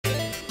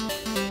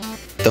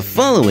The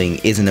following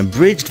is an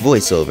abridged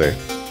voiceover.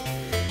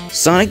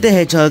 Sonic the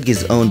Hedgehog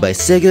is owned by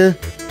Sega,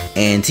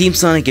 and Team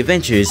Sonic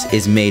Adventures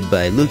is made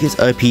by Lucas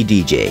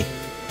RPDJ.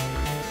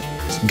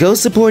 Go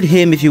support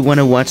him if you want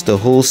to watch the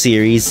whole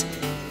series.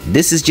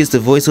 This is just a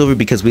voiceover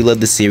because we love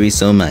the series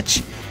so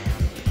much.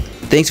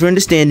 Thanks for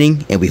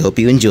understanding, and we hope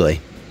you enjoy.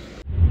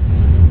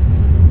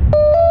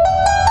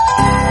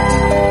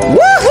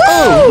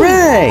 Woohoo!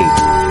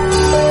 Alright!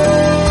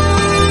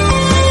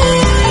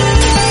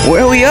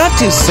 Where are we off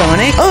to,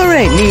 Sonic?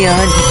 Alright,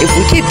 Neon. If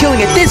we keep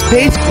going at this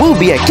pace, we'll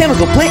be at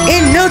Chemical Plant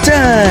in no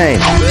time!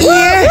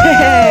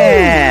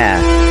 Yeah!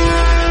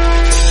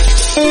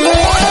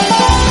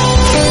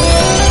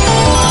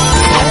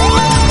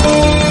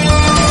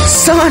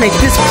 Sonic,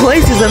 this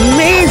place is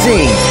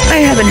amazing!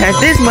 I haven't had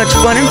this much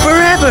fun in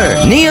forever!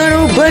 Neon,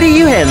 oh buddy,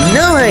 you have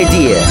no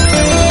idea!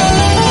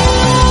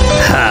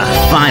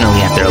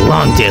 Finally, after a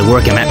long day of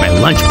work, I'm at my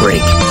lunch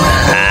break.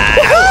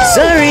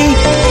 Sorry!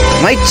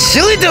 My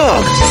chili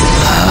dog!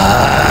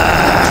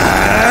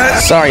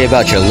 Sorry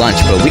about your lunch,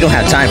 but we don't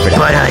have time for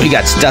that. But we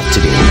got stuff to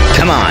do.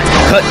 Come on.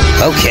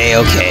 Okay.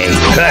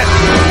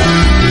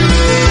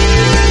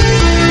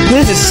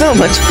 This is so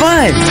much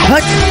fun!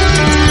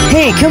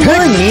 Hey, come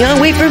on,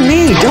 Neon, wait for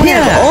me! Don't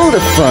have all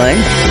the fun!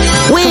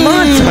 Come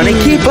on, Sonic,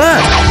 keep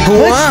up!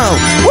 Wow!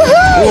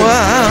 Woohoo!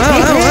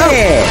 Wow!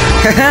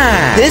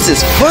 Yeah. This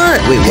is fun!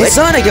 Wait, what? Hey,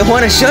 Sonic, I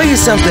want to show you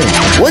something!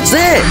 What's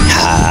that?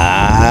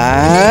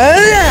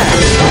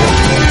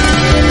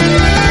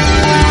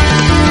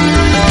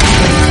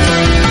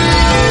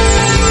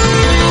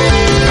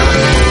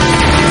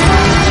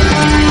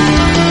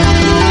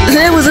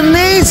 That was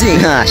amazing!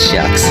 Ah,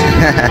 shucks.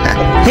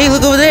 Hey,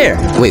 look over there!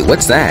 Wait,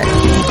 what's that?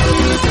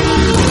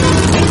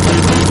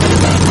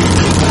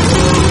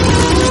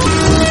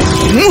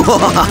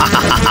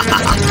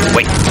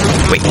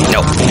 Wait,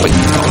 no,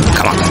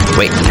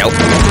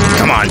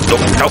 come on,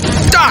 come on,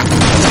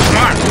 come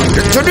on,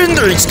 you're turned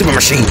into a stupid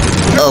machine.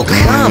 Oh,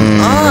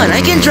 come on,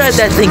 I can drive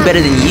that thing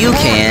better than you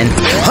can.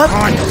 Come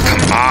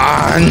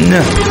on.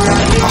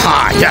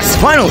 Yes,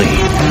 finally,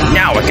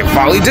 now I can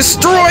finally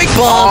destroy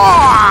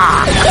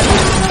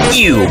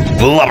you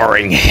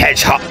blubbering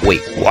hedgehog.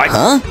 Wait, what?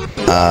 Huh?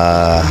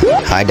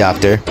 Hi,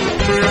 Doctor.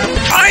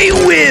 I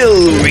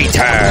will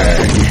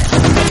return.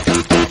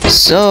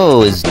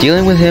 So, is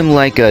dealing with him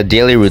like a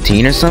daily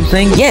routine or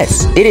something?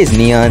 Yes, it is,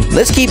 Neon.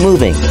 Let's keep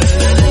moving.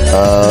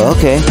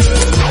 Okay.